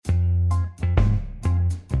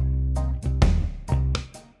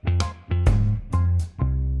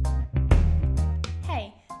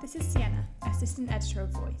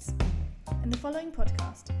editorial voice. In the following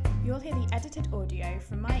podcast, you'll hear the edited audio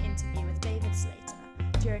from my interview with David Slater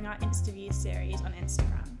during our interview series on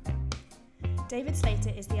Instagram. David Slater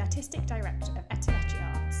is the artistic director of Entelechy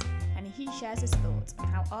Arts, and he shares his thoughts on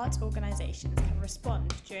how arts organisations can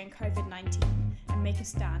respond during COVID-19 and make a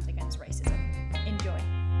stand against racism. Enjoy.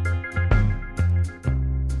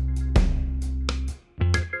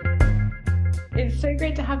 It's so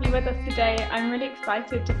great to have you with us today. I'm really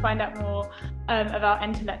excited to find out more about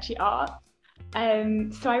Entelechy Arts.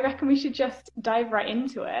 So I reckon we should just dive right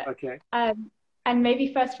into it. Okay. And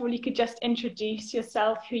maybe first of all, you could just introduce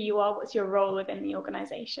yourself, who you are, what's your role within the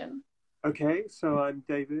organisation. Okay, so I'm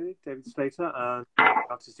David Slater, and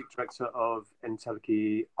artistic director of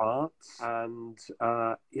Entelechy Arts, and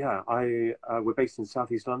we're based in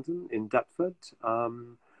Southeast London, in Deptford,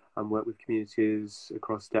 and work with communities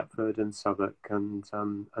across Deptford and Southwark, and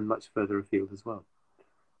much further afield as well.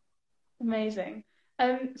 Amazing.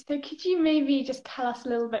 So could you maybe just tell us a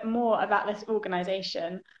little bit more about this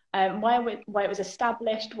organisation, why it was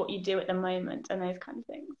established, what you do at the moment, and those kind of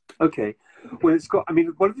things? Okay. Well,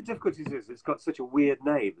 one of the difficulties is it's got such a weird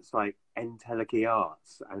name. It's like Entelechy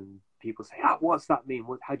Arts, and people say, what's that mean?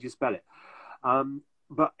 How do you spell it?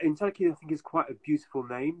 But Entelechy, I think, is quite a beautiful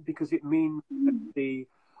name because it means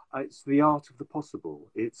it's the art of the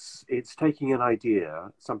possible. It's taking an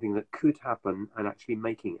idea, something that could happen, and actually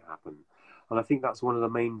making it happen. And I think that's one of the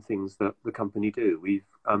main things that the company do.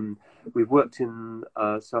 We've worked in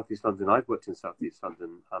Southeast London. I've worked in Southeast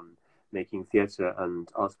London, making theatre and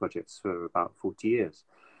arts projects for about 40 years.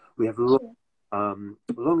 We have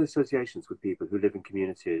long associations with people who live in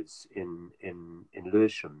communities in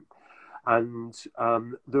Lewisham. And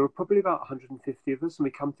there are probably about 150 of us, and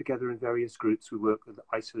we come together in various groups. We work with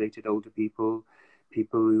isolated older people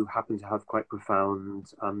who happen to have quite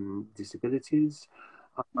profound disabilities,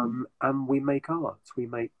 and we make art. We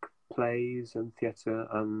make plays and theatre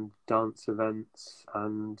and dance events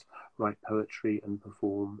and write poetry and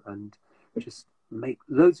perform and just make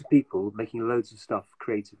loads of people making loads of stuff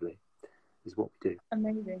creatively is what we do.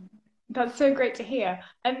 Amazing. That's so great to hear.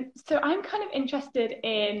 So I'm kind of interested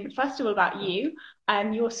in, first of all, about you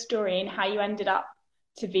and your story and how you ended up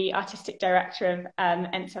to be artistic director of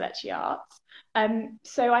Entelechy Arts.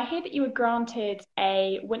 So I hear that you were granted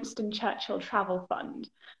a Winston Churchill travel fund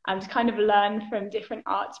to kind of learn from different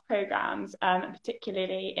arts programs,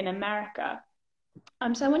 particularly in America.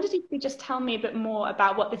 So I wondered if you could just tell me a bit more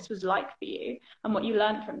about what this was like for you and what you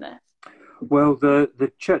learned from this. Well,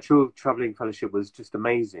 the Churchill Travelling Fellowship was just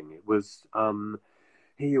amazing. It was,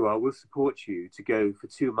 here you are, we'll support you to go for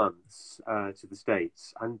 2 months to the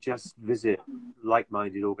States and just visit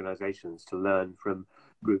like-minded organisations to learn from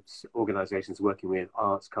groups, organisations working with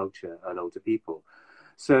arts, culture and older people.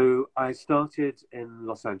 So I started in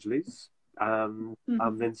Los Angeles and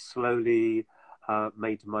then slowly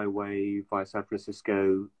made my way via San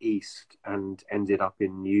Francisco east and ended up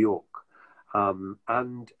in New York.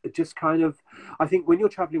 And just kind of, I think when you're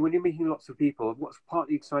traveling, when you're meeting lots of people, what's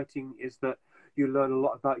partly exciting is that you learn a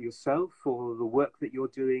lot about yourself or the work that you're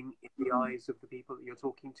doing in the eyes of the people that you're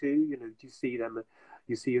talking to. You know, do you see them,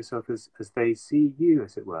 you see yourself as they see you,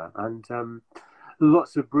 as it were. And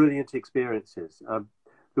lots of brilliant experiences.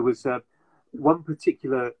 There was one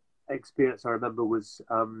particular experience I remember was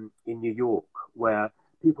in New York, where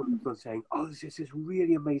people were saying, there's just this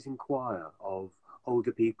really amazing choir of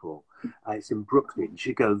older people. It's in Brooklyn, you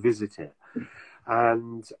should go and visit it.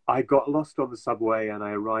 And I got lost on the subway and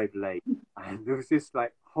I arrived late, and there was this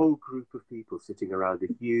like whole group of people sitting around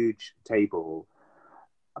a huge table,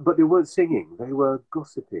 but they weren't singing, they were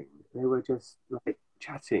gossiping, they were just like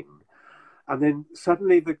chatting. And then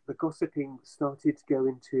suddenly the gossiping started to go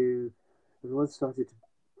into, everyone started to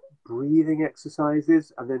breathing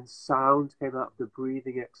exercises, and then sound came out of the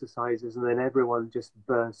breathing exercises, and then everyone just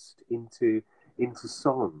burst into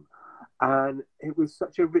song. And it was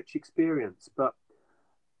such a rich experience, but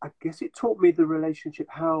I guess it taught me the relationship,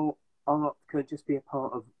 how art can just be a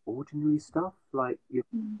part of ordinary stuff, like you're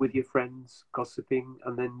with your friends gossiping,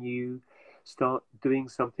 and then you start doing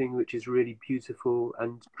something which is really beautiful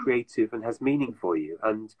and creative and has meaning for you.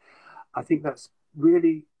 And I think that's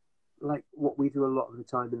really like what we do a lot of the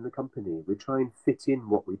time in the company. We try and fit in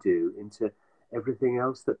what we do into everything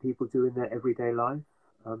else that people do in their everyday life.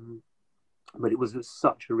 But it was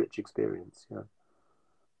such a rich experience. Yeah.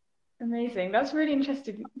 Amazing. That's really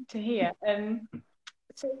interesting to hear.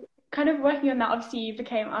 So kind of working on that, obviously you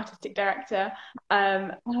became artistic director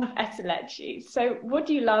of Entelechy. So what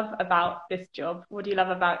do you love about this job? What do you love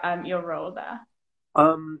about your role there?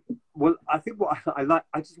 Well, I think what I like,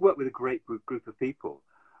 I just work with a great group of people,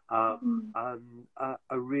 a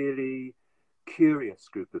really curious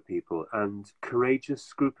group of people and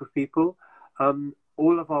courageous group of people.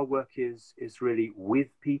 All of our work is really with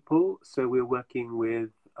people. So we're working with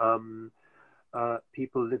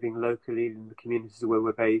people living locally in the communities where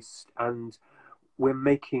we're based, and we're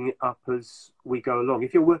making it up as we go along.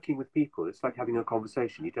 If you're working with people, it's like having a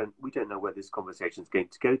conversation. We don't know where this conversation is going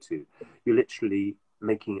to go to. You're literally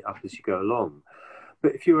making it up as you go along.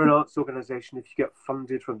 But if you're an arts organisation, if you get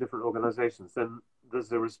funded from different organisations, then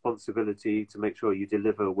there's a responsibility to make sure you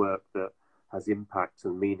deliver work that has impact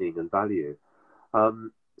and meaning and value.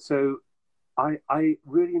 So I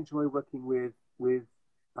really enjoy working with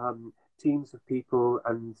teams of people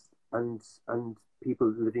and people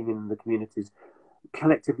living in the communities,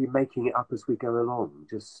 collectively making it up as we go along,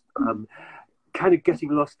 just kind of getting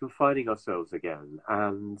lost and finding ourselves again,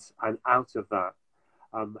 and out of that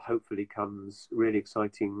hopefully comes really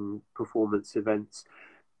exciting performance events,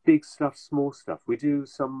 big stuff, small stuff. We do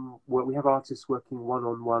some work. We have artists working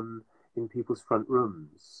one-on-one in people's front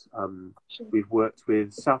rooms. Sure. We've worked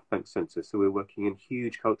with South Bank Centre, so we're working in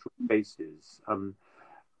huge cultural spaces,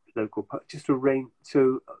 local, just a range.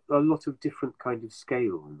 So a lot of different kind of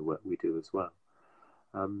scale in the work we do as well.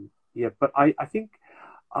 Yeah, but I think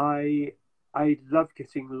I love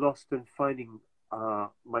getting lost and finding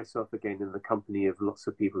myself again in the company of lots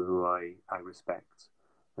of people who I respect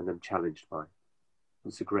and am challenged by.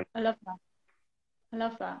 It's a great. I love that. I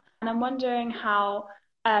love that. And I'm wondering how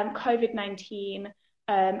COVID-19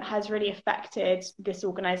 has really affected this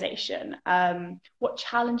organization. What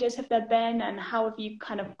challenges have there been, and how have you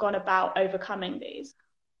kind of gone about overcoming these?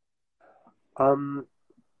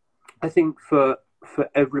 I think for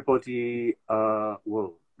everybody,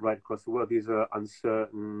 well, right across the world, these are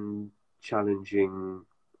uncertain, challenging,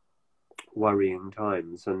 worrying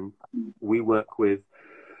times, and we work with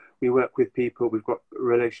people. We've got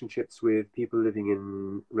relationships with people living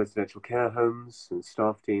in residential care homes and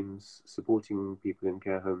staff teams supporting people in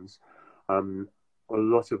care homes. A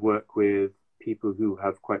lot of work with people who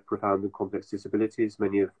have quite profound and complex disabilities.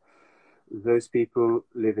 Many of those people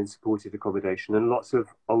live in supported accommodation, and lots of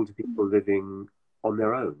older people living on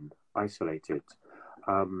their own, isolated.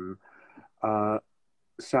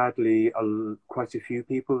 Sadly, quite a few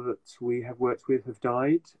people that we have worked with have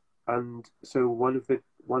died, and so one of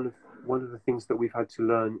the things that we've had to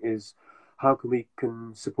learn is how we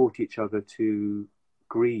can support each other to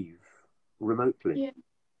grieve remotely.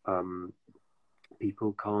 Yeah.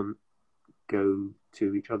 People can't go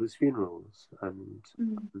to each other's funerals, and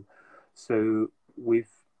so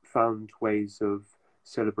we've found ways of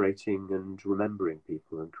celebrating and remembering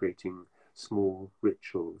people and creating small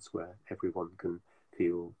rituals where everyone can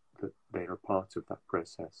feel that they are part of that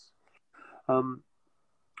process.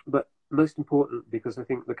 But most important, because I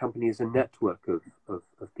think the company is a network of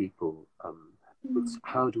people, it's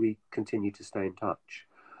how do we continue to stay in touch?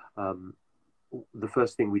 The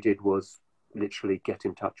first thing we did was literally get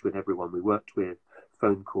in touch with everyone we worked with,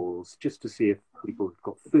 phone calls, just to see if people have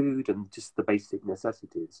got food and just the basic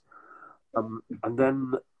necessities. And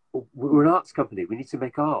then we're an arts company, we need to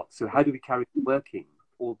make art. So how do we carry on working,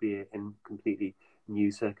 albeit in completely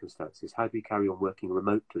new circumstances? How do we carry on working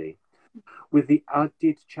remotely? With the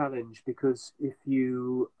added challenge, because if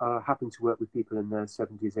you happen to work with people in their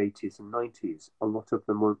 70s, 80s and 90s, a lot of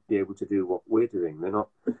them won't be able to do what we're doing. They're not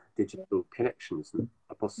digital connections,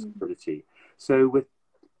 a possibility. So with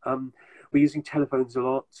we're using telephones a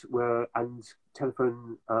lot, and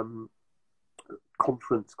telephone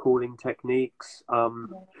conference calling techniques.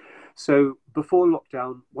 So before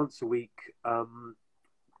lockdown, once a week,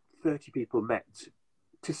 30 people met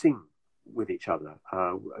to sing with each other.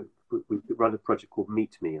 We run a project called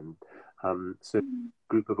Meet Me, and so a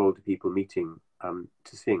group of older people meeting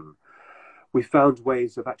to sing. We found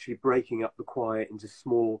ways of actually breaking up the choir into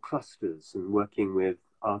small clusters and working with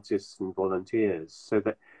artists and volunteers so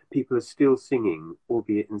that people are still singing,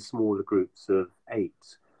 albeit in smaller groups of 8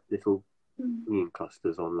 little singing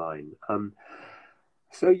clusters online.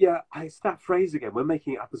 So yeah, it's that phrase again. We're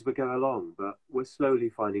making it up as we go along, but we're slowly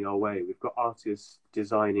finding our way. We've got artists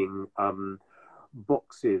designing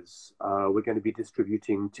boxes. We're going to be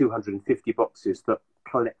distributing 250 boxes that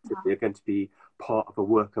collectively are going to be part of a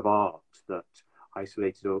work of art that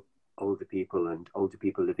isolated older people and older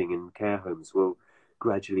people living in care homes will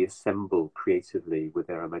gradually assemble creatively with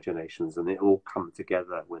their imaginations, and it all come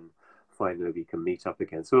together when finally we can meet up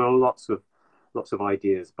again. So there are lots of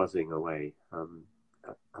ideas buzzing away.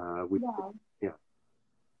 Yeah.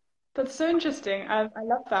 That's so interesting. I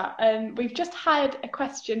love that. We've just had a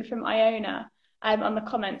question from Iona on the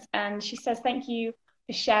comments, and she says, thank you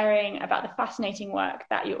for sharing about the fascinating work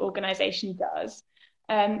that your organization does.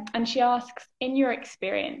 And she asks, in your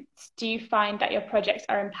experience, do you find that your projects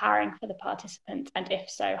are empowering for the participants? And if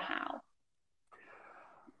so, how?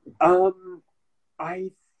 Um,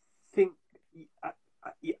 I think I,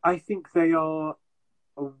 I think they are.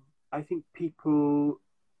 I think people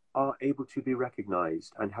are able to be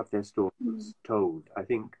recognised and have their Mm. stories told. I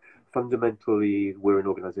think fundamentally we're an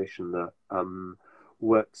organisation that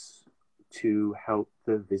works to help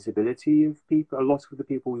the visibility of people. A lot of the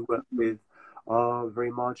people we work with are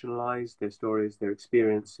very marginalised. Their stories, their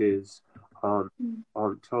experiences Mm.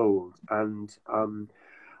 aren't told, and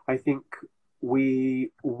I think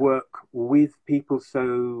we work with people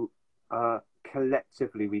so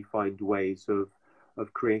collectively we find ways of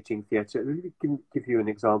creating theatre. Let me give you an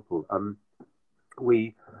example.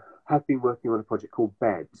 We have been working on a project called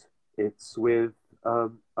Bed. It's with a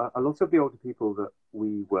lot of the older people that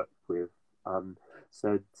we work with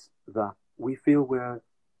said that we feel we're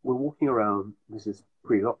walking around. This is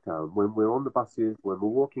pre-lockdown. When we're on the buses, when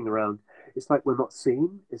we're walking around, it's like we're not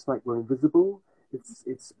seen. It's like we're invisible.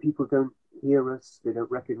 It's people don't hear us. They don't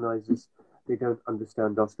recognise us. They don't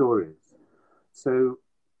understand our stories. So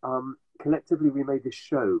collectively, we made this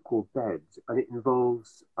show called Bed, and it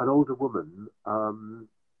involves an older woman on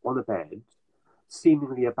a bed,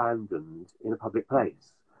 seemingly abandoned in a public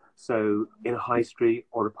place. So in a high street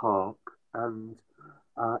or a park, and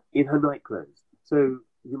in her nightclothes. So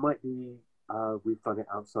you might be, we've done it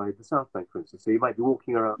outside the South Bank, for instance. So you might be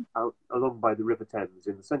walking around, out along by the River Thames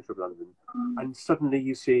in the centre of London, Mm. and suddenly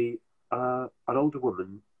you see an older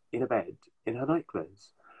woman in a bed in her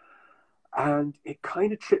nightclothes, and it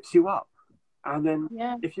kind of trips you up. And then,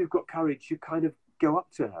 Yeah. if you've got courage, you kind of go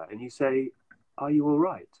up to her and you say, "Are you all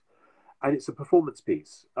right?" And it's a performance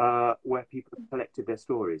piece where people have collected their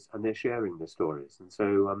stories and they're sharing their stories. And so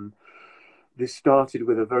this started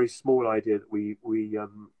with a very small idea that we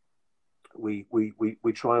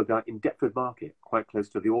trialed out in Deptford Market, quite close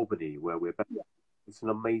to the Albany, where we're based. Yeah. It's an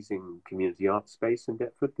amazing community art space in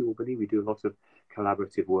Deptford, the Albany. We do a lot of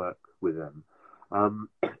collaborative work with them. Um,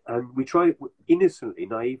 and we tried innocently,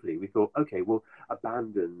 naively. We thought, okay, we'll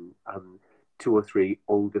abandon two or three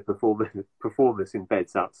older performers in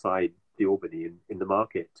beds outside the Albany in the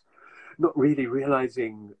market, not really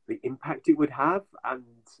realizing the impact it would have. And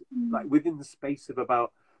like Mm. within the space of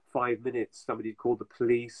about 5 minutes, somebody called the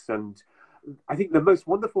police. And I think the most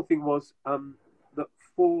wonderful thing was that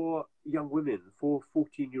four young women, four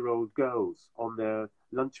 14-year-old girls on their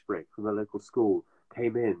lunch break from the local school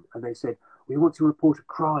came in and they said, "We want to report a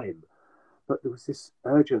crime." But there was this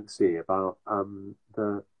urgency about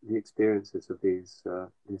the experiences of these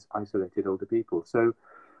isolated older people. So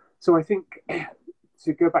I think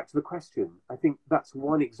to go back to the question, I think that's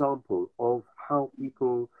one example of how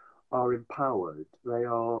people are empowered. They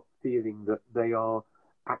are feeling that they are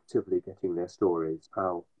actively getting their stories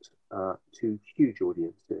out to huge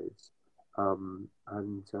audiences, and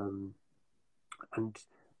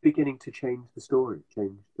beginning to change the story,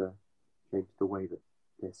 change the way that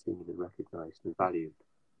they're seen and recognised and valued.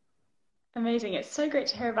 Amazing. It's so great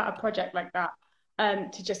to hear about a project like that,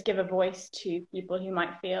 to just give a voice to people who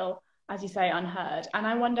might feel, as you say, unheard. And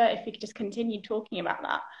I wonder if we could just continue talking about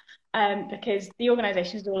that, because the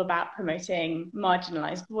organization is all about promoting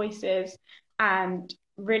marginalized voices. And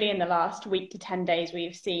really, in the last week to 10 days,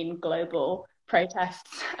 we've seen global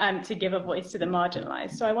protests, to give a voice to the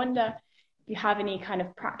marginalized. So I wonder if you have any kind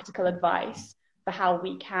of practical advice for how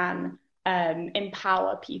we can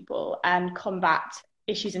empower people and combat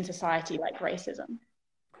issues in society like racism.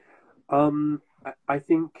 I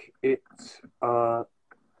think it. I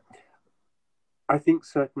think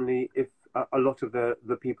certainly if a lot of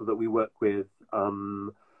the people that we work with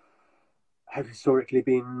have historically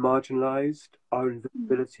been marginalised, are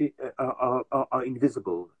invisibility are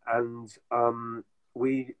invisible, and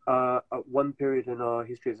we at one period in our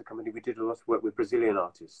history as a company we did a lot of work with Brazilian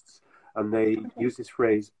artists, and they Okay. use this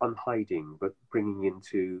phrase "unhiding," but bringing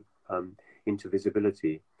into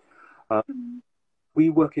visibility. Uh, Mm. we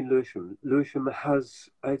work in Lewisham. Lewisham has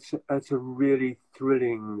it's a really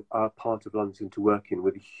thrilling part of London to work in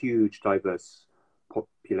with a huge, diverse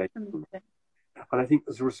population. Amazing. And I think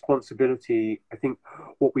there's a responsibility. I think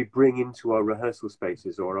what we bring into our rehearsal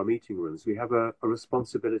spaces or our meeting rooms, we have a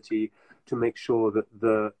responsibility to make sure that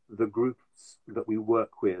the groups that we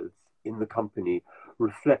work with in the company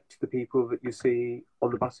reflect the people that you see on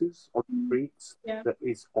the buses, on the Mm. streets, Yeah. that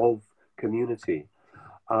is of community.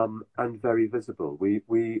 And very visible. We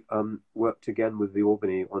worked again with the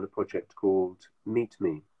Albany on a project called Meet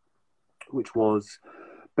Me, which was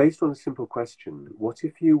based on a simple question: what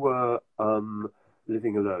if you were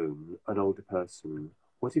living alone, an older person?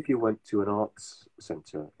 What if you went to an arts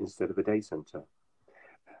centre instead of a day centre?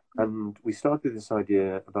 And we started this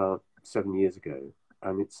idea about 7 years ago,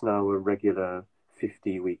 and it's now a regular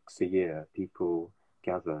 50 weeks a year. People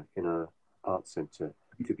gather in a art centre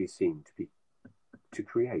to be seen, to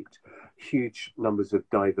create huge numbers of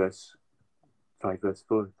diverse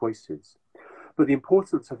voices. But the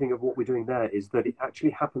importance, I think, of what we're doing there is that it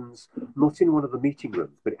actually happens not in one of the meeting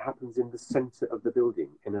rooms, but it happens in the centre of the building,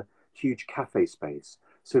 in a huge cafe space,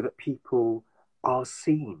 so that people are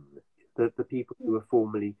seen, that the people who are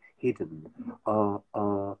formerly hidden are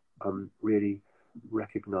really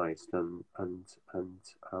recognised, and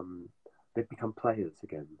they've become players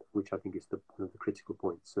again, which I think is one of the critical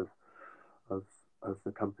points of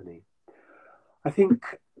the company. I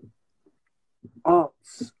think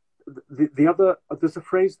arts. There's a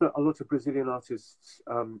phrase that a lot of Brazilian artists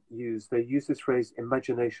use. They use this phrase,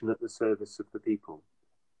 imagination at the service of the people.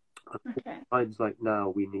 Okay. Times like now,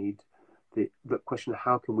 we need the question,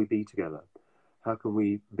 how can we be together? How can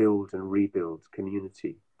we build and rebuild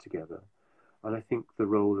community together? And I think the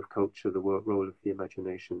role of culture, the role of the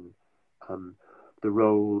imagination, the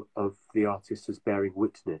role of the artist as bearing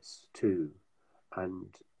witness to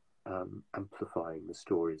and amplifying the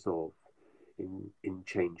stories of in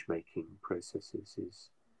change-making processes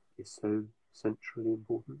is so centrally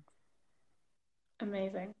important.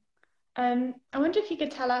 Amazing. I wonder if you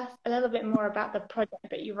could tell us a little bit more about the project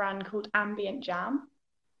that you ran called Ambient Jam.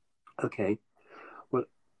 Okay. Well,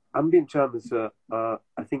 Ambient Jam is I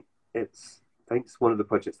think it's one of the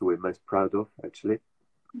projects that we're most proud of, actually.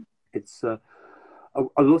 It's a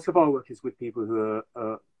lot of our work is with people who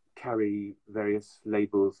carry various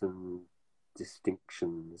labels and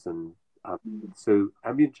distinctions, and so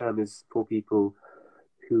Ambient Jam is for people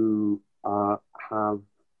who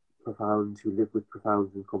who live with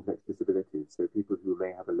profound and complex disabilities. So people who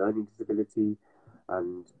may have a learning disability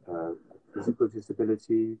and physical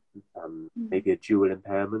disability, maybe a dual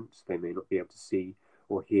impairment. They may not be able to see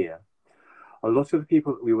or hear. A lot of the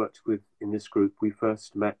people that we worked with in this group, we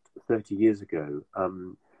first met 30 years ago.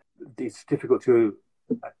 It's difficult to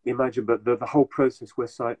imagine, but the whole process where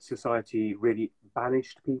society really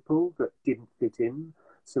banished people that didn't fit in.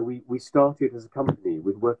 So we started as a company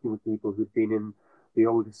with working with people who'd been in the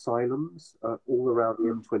old asylums all around the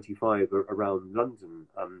M25, around London.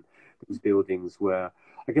 These buildings where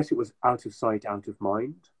I guess it was out of sight, out of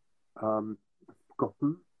mind,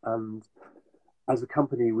 forgotten. And as a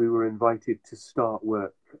company, we were invited to start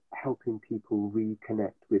work helping people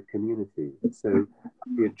reconnect with community. So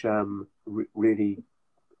Ambient Jam really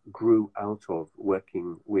grew out of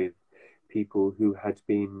working with people who had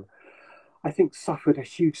been, I think, suffered a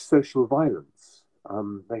huge social violence.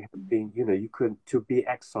 They had been, to be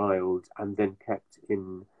exiled and then kept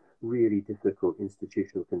in really difficult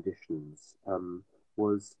institutional conditions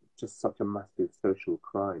was just such a massive social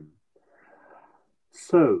crime.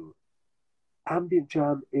 So Ambient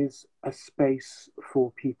Jam is a space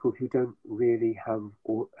for people who don't really have,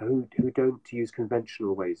 or who don't use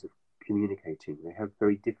conventional ways of communicating. They have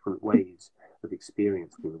very different ways of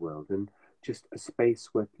experiencing the world, and just a space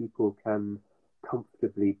where people can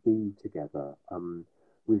comfortably be together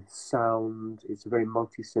with sound. It's a very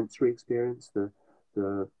multi-sensory experience.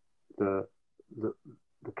 The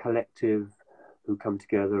collective who come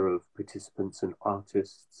together of participants and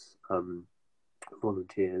artists,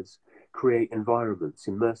 volunteers, create environments,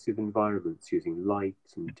 immersive environments using light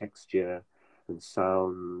and texture and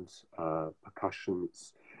sound,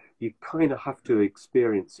 percussions. You kind of have to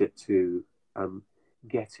experience it to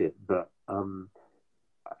get it, but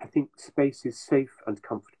I think spaces, safe and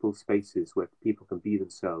comfortable spaces where people can be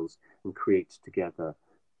themselves and create together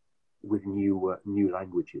with new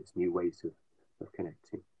languages, new ways of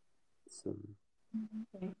connecting. It's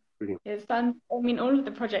brilliant. It sounds, I mean, all of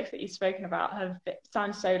the projects that you've spoken about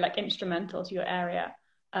sound so like instrumental to your area.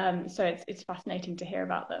 So it's fascinating to hear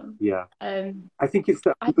about them. Yeah. I think it's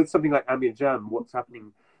that with something like Ambient Jam, what's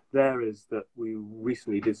happening there is that we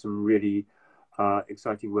recently did some really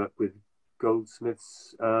exciting work with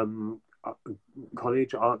Goldsmiths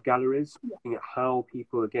College art galleries, looking at how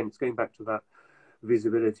people, again, it's going back to that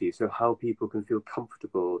visibility, so how people can feel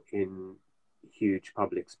comfortable in huge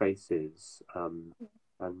public spaces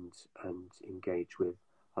and engage with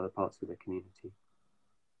other parts of their community.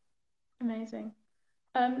 Amazing.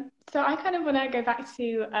 So I kind of want to go back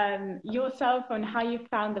to yourself and how you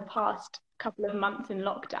found the past couple of months in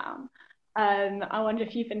lockdown. I wonder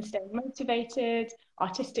if you've been staying motivated,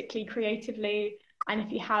 artistically, creatively, and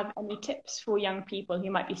if you have any tips for young people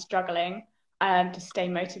who might be struggling to stay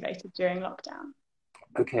motivated during lockdown.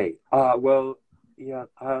 Okay. Well, yeah,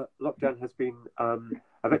 lockdown has been,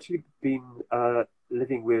 I've actually been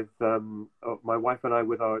living with my wife and I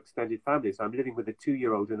with our extended family. So I'm living with a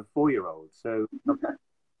 2-year-old and a 4-year-old. So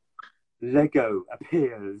Lego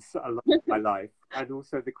appears a lot in my life, and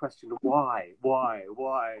also the question of why,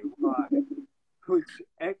 which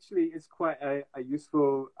actually is quite a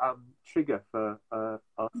useful trigger for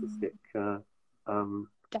artistic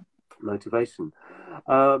motivation.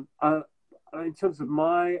 In terms of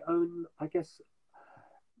my own, I guess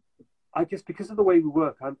because of the way we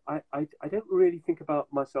work, I don't really think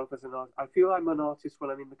about myself as an artist. I feel I'm an artist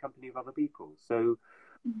when I'm in the company of other people. So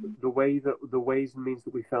the ways and means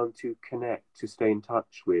that we found to connect, to stay in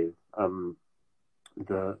touch with our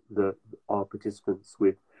participants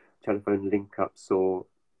with telephone link ups or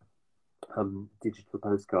digital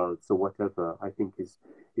postcards or whatever, I think is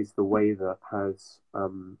the way that has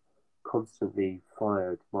constantly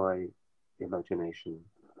fired my imagination.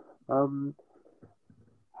 How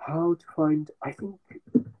to find? I think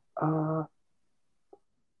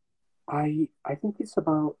I think it's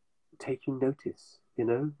about taking notice. You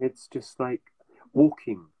know, it's just like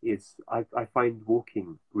walking is. I find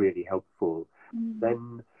walking really helpful.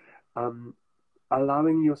 Then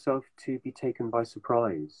allowing yourself to be taken by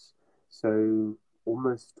surprise. So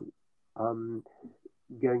almost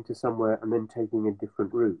going to somewhere and then taking a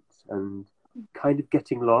different route and kind of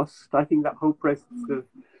getting lost. I think that whole process of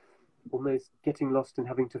almost getting lost and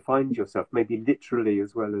having to find yourself, maybe literally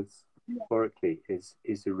as well as metaphorically, is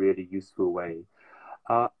a really useful way.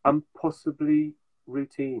 And possibly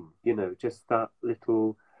routine, you know, just that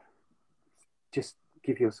little, just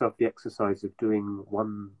give yourself the exercise of doing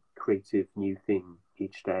one creative new thing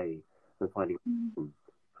each day and finding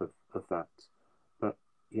of that. But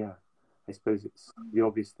yeah, I suppose it's the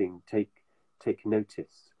obvious thing. Take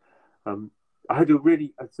notice. I had a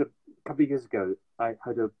couple of years ago. I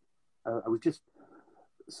was just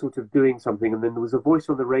sort of doing something, and then there was a voice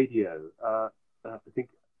on the radio. I think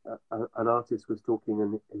an artist was talking,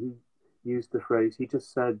 and he used the phrase. He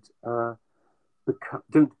just said,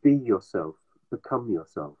 "Don't be yourself, become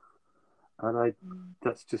yourself." And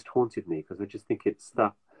that's just haunted me, because I just think it's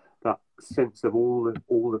that sense of all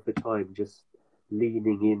of the time just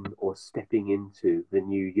leaning in or stepping into the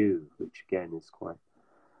new you, which again is quite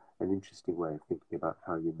an interesting way of thinking about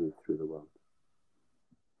how you move through the world.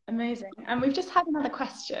 Amazing. And we've just had another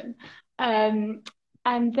question. And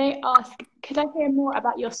they ask, could I hear more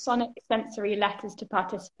about your sonic sensory letters to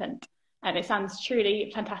participant? And it sounds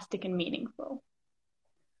truly fantastic and meaningful.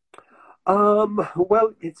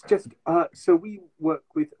 Well, it's just so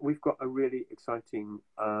we've got a really exciting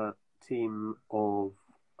team of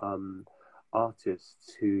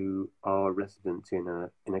artists who are resident in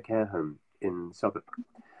a care home in Southwark,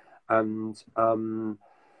 and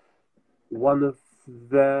one of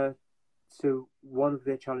their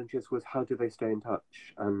challenges was, how do they stay in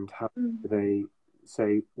touch, and how do they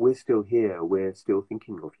say, we're still here, we're still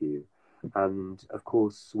thinking of you. And of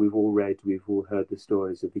course, we've all heard the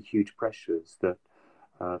stories of the huge pressures that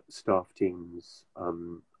staff teams,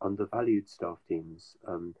 undervalued staff teams,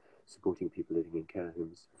 supporting people living in care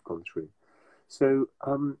homes have gone through. So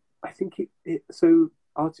I think so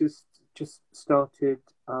artists just started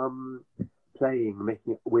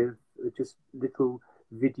making it with just little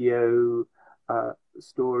video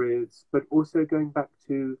stories, but also going back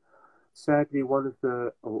to, sadly,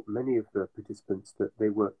 many of the participants that they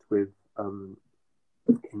worked with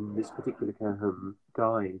in this particular care home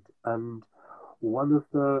died, and one of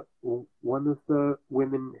the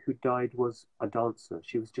women who died was a dancer.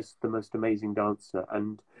 She was just the most amazing dancer,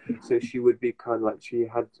 and so she would be kind of like, she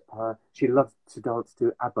loved to dance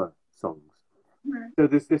to ABBA songs. So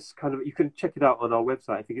there's this kind of, you can check it out on our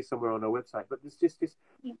website. I think it's somewhere on our website. But there's just this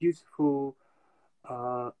beautiful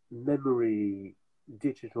memory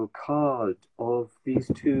digital card of these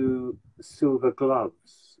two silver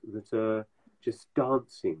gloves that are just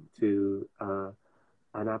dancing to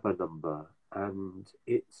an ABBA number, and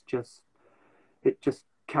it just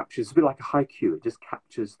captures, a bit like a haiku. It just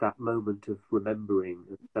captures that moment of remembering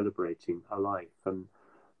and celebrating a life. And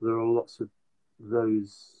there are lots of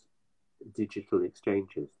those digital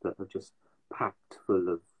exchanges that are just packed full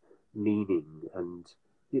of meaning and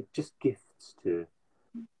just gifts to,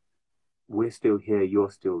 we're still here,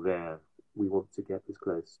 you're still there, we want to get as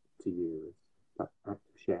close to you, as that act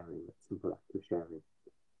of sharing, that simple act of sharing.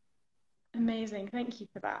 Amazing, thank you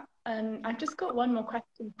for that. I've just got one more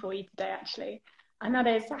question for you today, actually, and that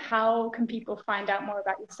is, how can people find out more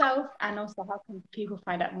about yourself, and also how can people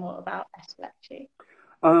find out more about Entelechy?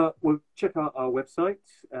 Well, check out our website,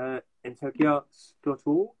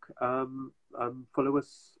 entelechyarts.org. Follow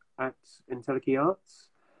us at Entelechy Arts,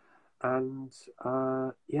 and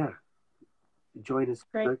yeah, join us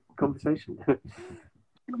Great. for the conversation.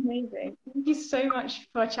 Amazing. Thank you so much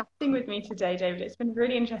for chatting with me today, David. It's been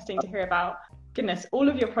really interesting to hear about, goodness, all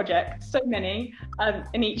of your projects, so many,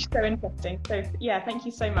 and each so interesting. So yeah, thank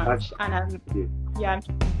you so much. And yeah,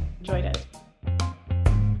 I enjoyed it.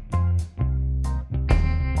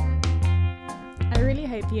 I really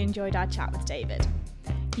hope you enjoyed our chat with David.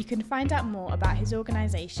 You can find out more about his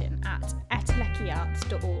organisation at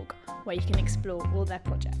entelechyarts.org, where you can explore all their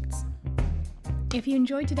projects. If you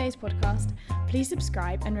enjoyed today's podcast, please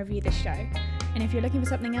subscribe and review the show. And if you're looking for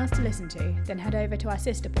something else to listen to, then head over to our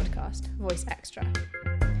sister podcast, Voice Extra.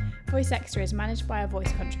 Voice Extra is managed by our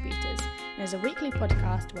voice contributors and is a weekly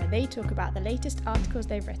podcast where they talk about the latest articles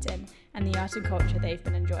they've written and the art and culture they've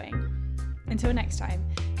been enjoying. Until next time,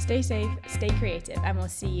 stay safe, stay creative, and we'll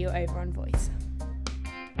see you over on Voice.